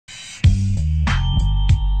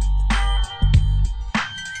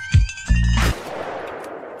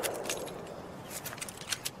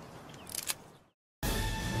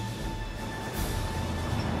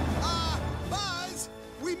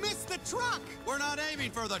We're not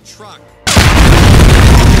aiming for the truck.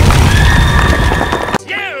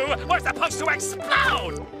 You were supposed to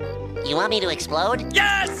explode! You want me to explode?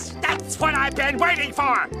 Yes! That's what I've been waiting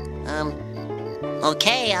for!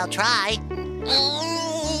 Okay, I'll try.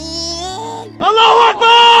 Allahu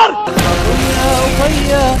Akbar!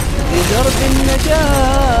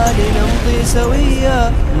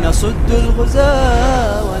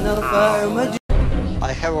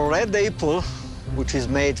 I have a red apple, which is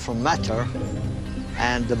made from matter,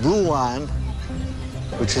 and the blue one,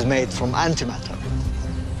 which is made from antimatter.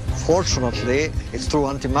 Fortunately, it's through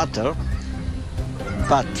antimatter,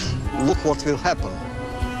 but look what will happen.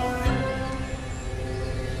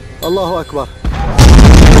 Allahu Akbar.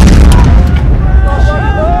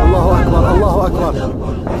 Allahu Akbar, Allahu Akbar.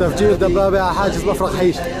 تفجير دبابة على حاجز مفرق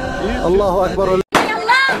حيش. الله أكبر.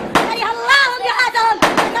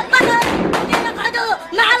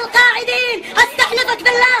 مع القاعدين استحلفك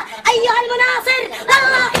بالله ايها المناصر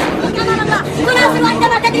والله كمان الله تناصر وانت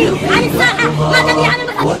ما تدري عن الساحه ما تدري عن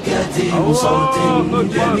المحل وكتيب صوت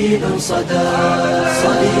جميل صدى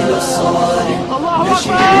صليل الصوارم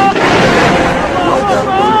نشيد ودرب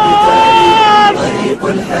القتال طريق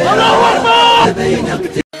الحياه بين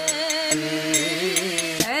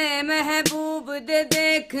محبوب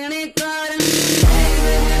देखने कारण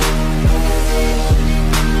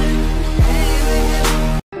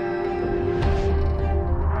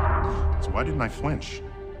Why didn't I flinch?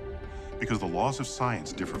 Because the laws of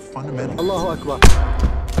science differ fundamentally. الله أكبر.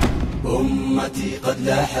 أمتي قد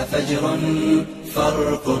لاح فجر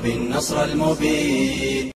فارقب النصر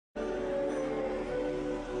المبين.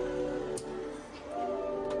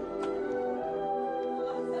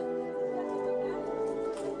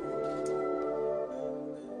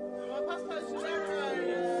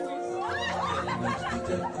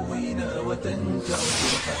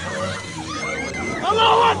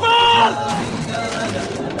 الله أكبر!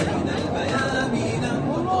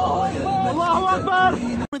 الله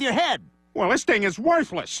أكبر! With your head. Well, this thing is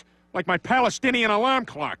worthless, like my Palestinian alarm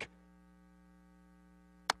clock.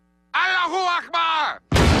 Allahu Akbar!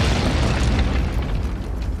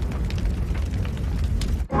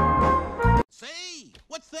 Say,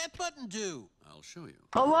 what's that button do? I'll show you.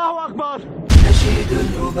 Allahu Akbar! نشيد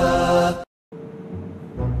الرباب.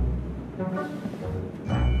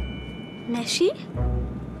 ماشي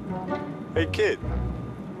Hey, kid.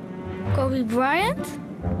 Kobe Bryant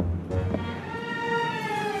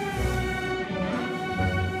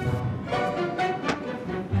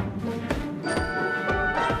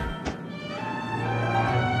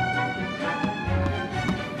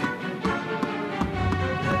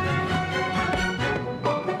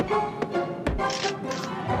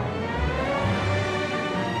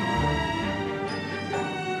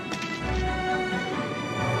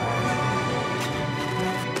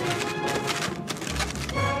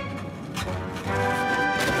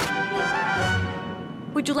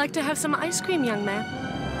Would you like to have some ice cream, young man?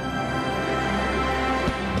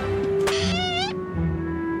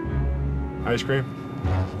 Ice cream?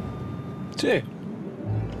 Sí.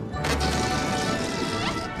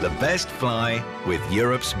 The best fly with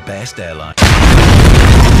Europe's best airline.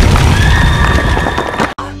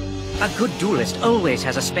 A good duelist always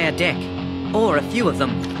has a spare deck. Or a few of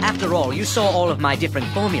them. After all, you saw all of my different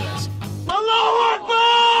formulas. Allahu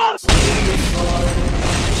Akbar!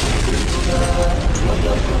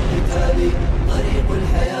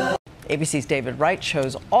 ABC's David Wright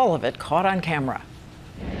shows all of it caught on camera.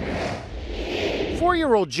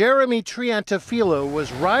 4-year-old Jeremy Triantafilo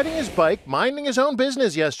was riding his bike, minding his own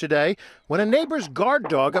business yesterday, when a neighbor's guard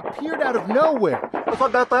dog appeared out of nowhere.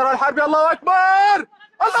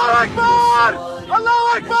 الله أكبر!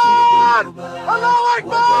 الله أكبر! الله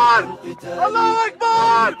أكبر! الله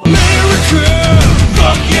أكبر! America!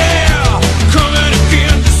 Fuck yeah! Coming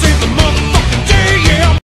again to save the motherfucking day,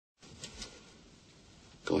 yeah!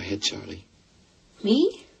 Go ahead, Charlie.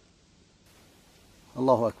 Me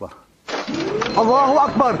الله أكبر. الله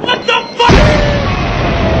أكبر. What the fuck?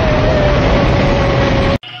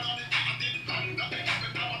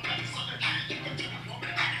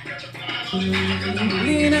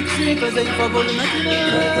 لنكشف زيف ظلمتنا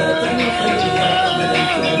نحيا أمل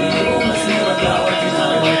الكريم مسير دعوتنا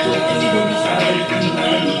وتوقيد مشعل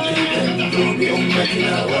الإيمان كي تنجو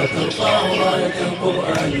بأمتنا وترفع راية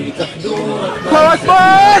القرآن تحدو الله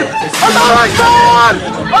أكبر! الله أكبر!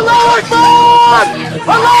 الله أكبر!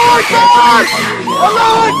 الله أكبر!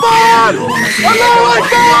 الله أكبر! الله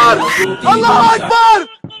أكبر! الله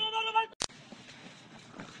أكبر!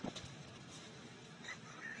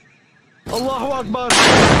 Allahu Akbar!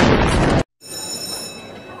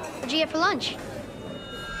 What'd you get for lunch?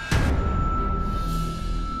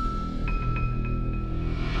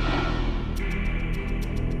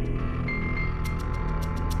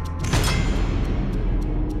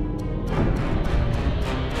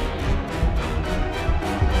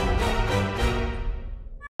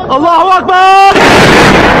 Allahu Akbar!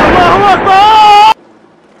 Allahu Akbar!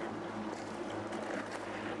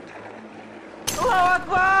 Allahu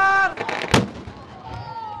Akbar!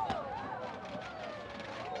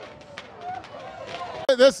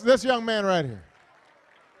 This young man right here.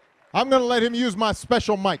 I'm going to let him use my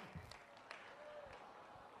special mic.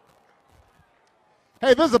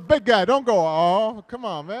 Hey, this is a big guy. Don't go, oh, come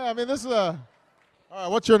on, man. I mean, this is a... All right,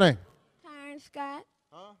 what's your name? Terrence Scott.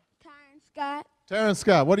 Huh? Terrence Scott. Terrence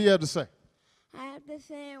Scott, what do you have to say? I have to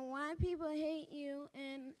say why people hate you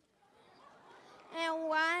and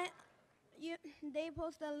why they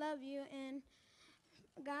supposed to love you and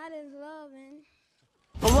God is loving.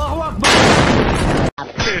 Allahu Akbar!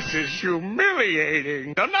 This is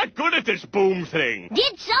humiliating. I'm not good at this boom thing.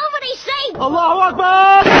 Did somebody say Allahu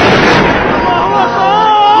Akbar? Allahu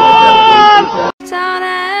Akbar! Down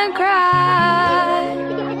and cry.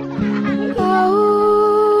 Oh,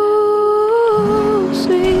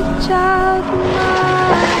 sweet child of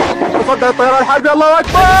mine. تصدى الطيران الحربي. الله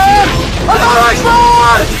أكبر! الله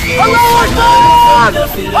أكبر! الله أكبر!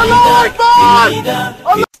 الله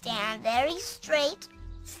أكبر! Stand very straight.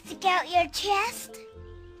 Stick out your chest.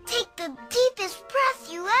 Take the deepest breath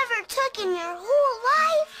you ever took in your whole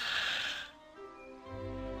life.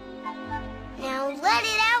 Now let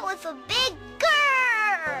it out with a big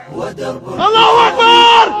grrr. الله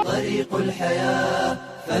أكبر! طريق الحياة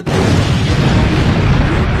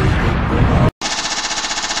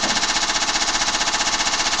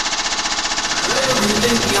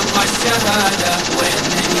يبغى الشهادة وين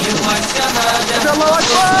يبغى الشهادة. الله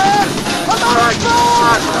أكبر! الله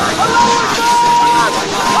أكبر! الله أكبر!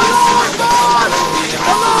 الله أكبر!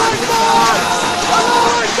 الله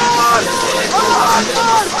أكبر! الله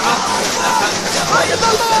أكبر!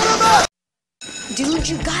 Dude,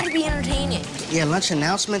 you gotta be entertaining. Yeah, lunch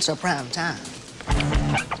announcements are prime time.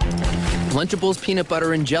 Lunchables peanut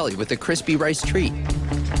butter and jelly with a crispy rice treat.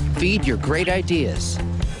 Feed your great ideas.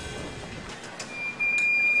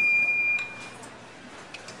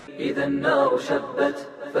 إذا النار شبت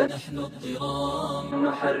فنحن الضرام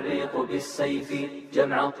نحرق بالسيف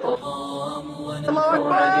جمع الطعام ونمحو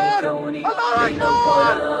عن الكون بين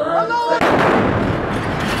الظلام.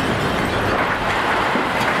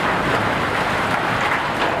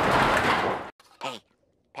 Hey,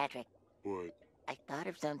 Patrick. What? I thought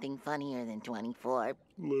of something funnier than 24.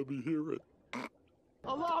 Let me hear it.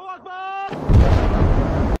 Allahu Akbar!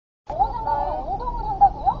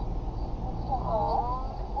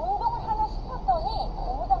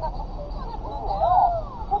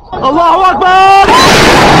 Allahu Akbar!